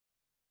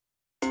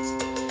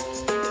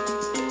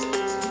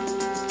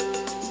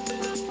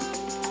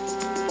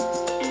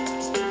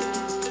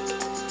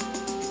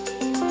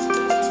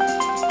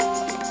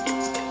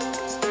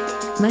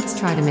Let's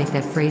try to make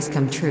that phrase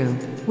come true,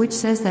 which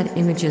says that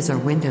images are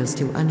windows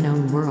to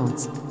unknown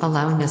worlds,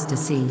 allowing us to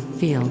see,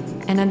 feel,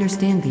 and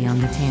understand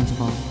beyond the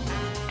tangible.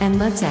 And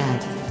let's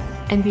add,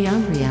 and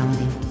beyond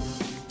reality.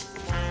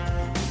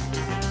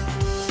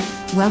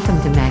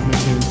 Welcome to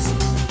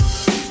Magnitudes.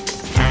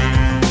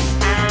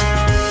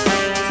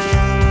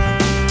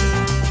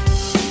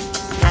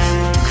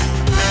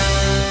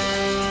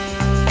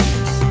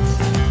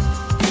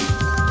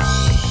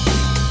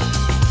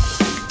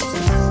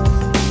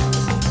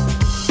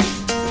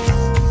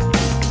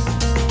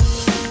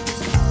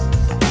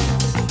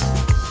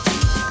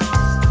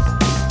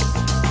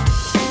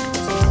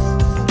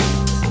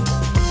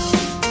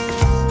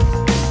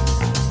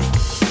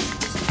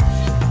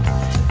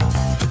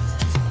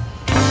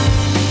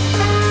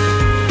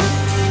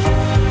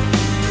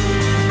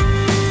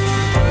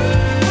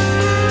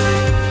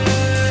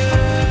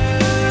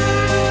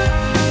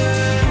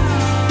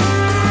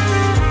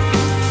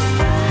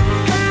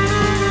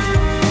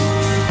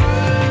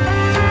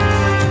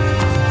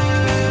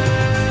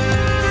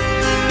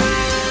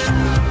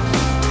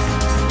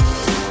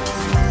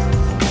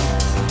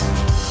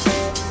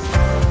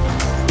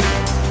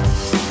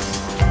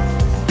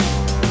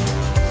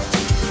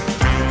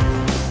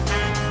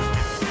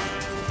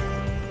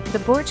 The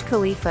Burj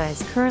Khalifa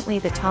is currently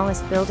the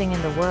tallest building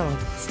in the world,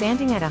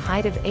 standing at a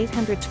height of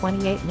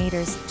 828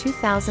 meters,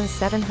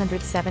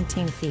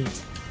 2,717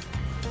 feet.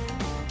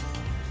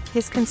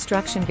 His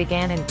construction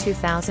began in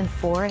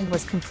 2004 and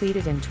was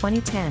completed in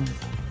 2010.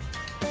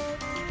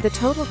 The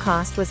total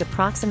cost was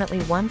approximately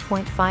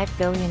 $1.5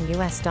 billion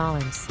US.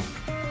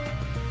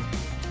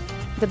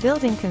 The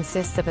building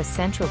consists of a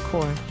central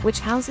core, which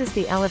houses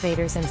the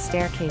elevators and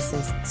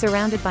staircases,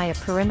 surrounded by a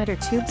perimeter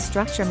tube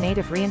structure made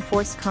of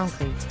reinforced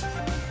concrete.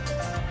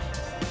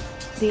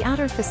 The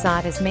outer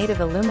facade is made of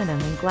aluminum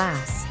and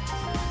glass.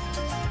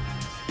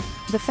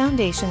 The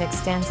foundation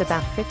extends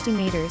about 50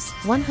 meters,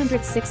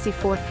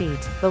 164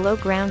 feet, below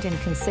ground and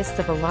consists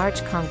of a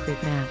large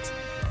concrete mat.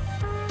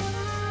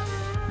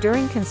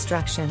 During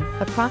construction,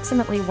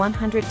 approximately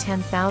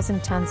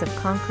 110,000 tons of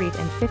concrete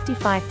and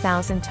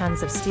 55,000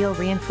 tons of steel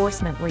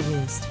reinforcement were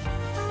used.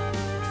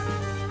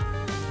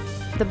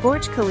 The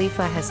Burj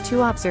Khalifa has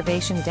two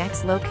observation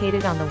decks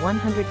located on the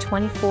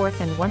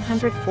 124th and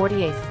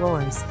 148th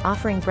floors,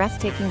 offering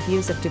breathtaking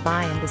views of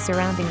Dubai and the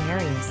surrounding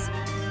areas.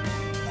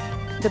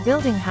 The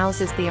building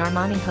houses the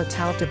Armani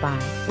Hotel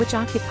Dubai, which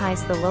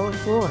occupies the lower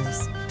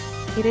floors.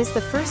 It is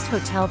the first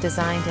hotel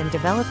designed and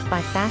developed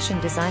by fashion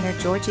designer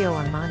Giorgio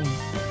Armani.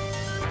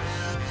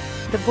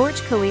 The Burj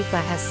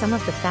Khalifa has some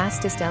of the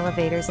fastest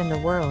elevators in the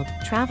world,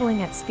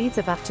 traveling at speeds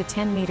of up to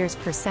 10 meters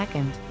per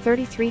second,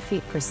 33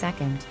 feet per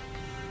second.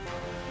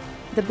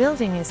 The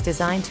building is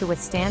designed to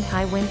withstand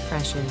high wind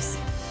pressures.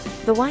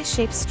 The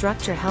Y-shaped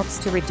structure helps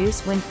to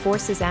reduce wind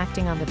forces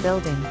acting on the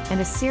building, and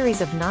a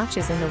series of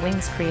notches in the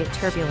wings create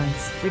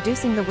turbulence,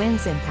 reducing the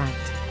wind's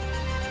impact.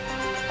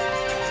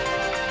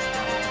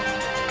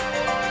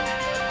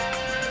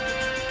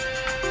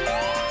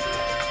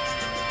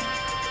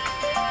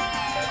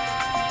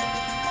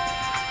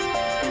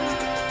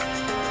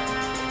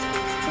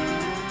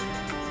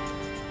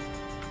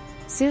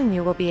 Soon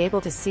you will be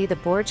able to see the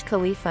Burj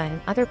Khalifa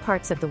in other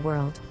parts of the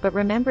world, but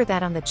remember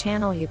that on the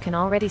channel you can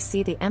already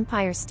see the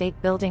Empire State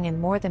Building in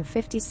more than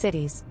 50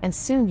 cities, and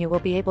soon you will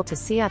be able to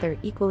see other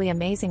equally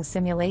amazing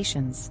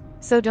simulations.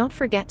 So don't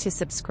forget to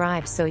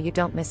subscribe so you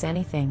don't miss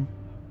anything.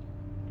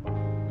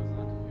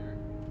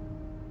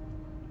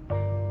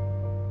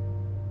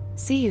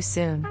 See you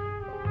soon.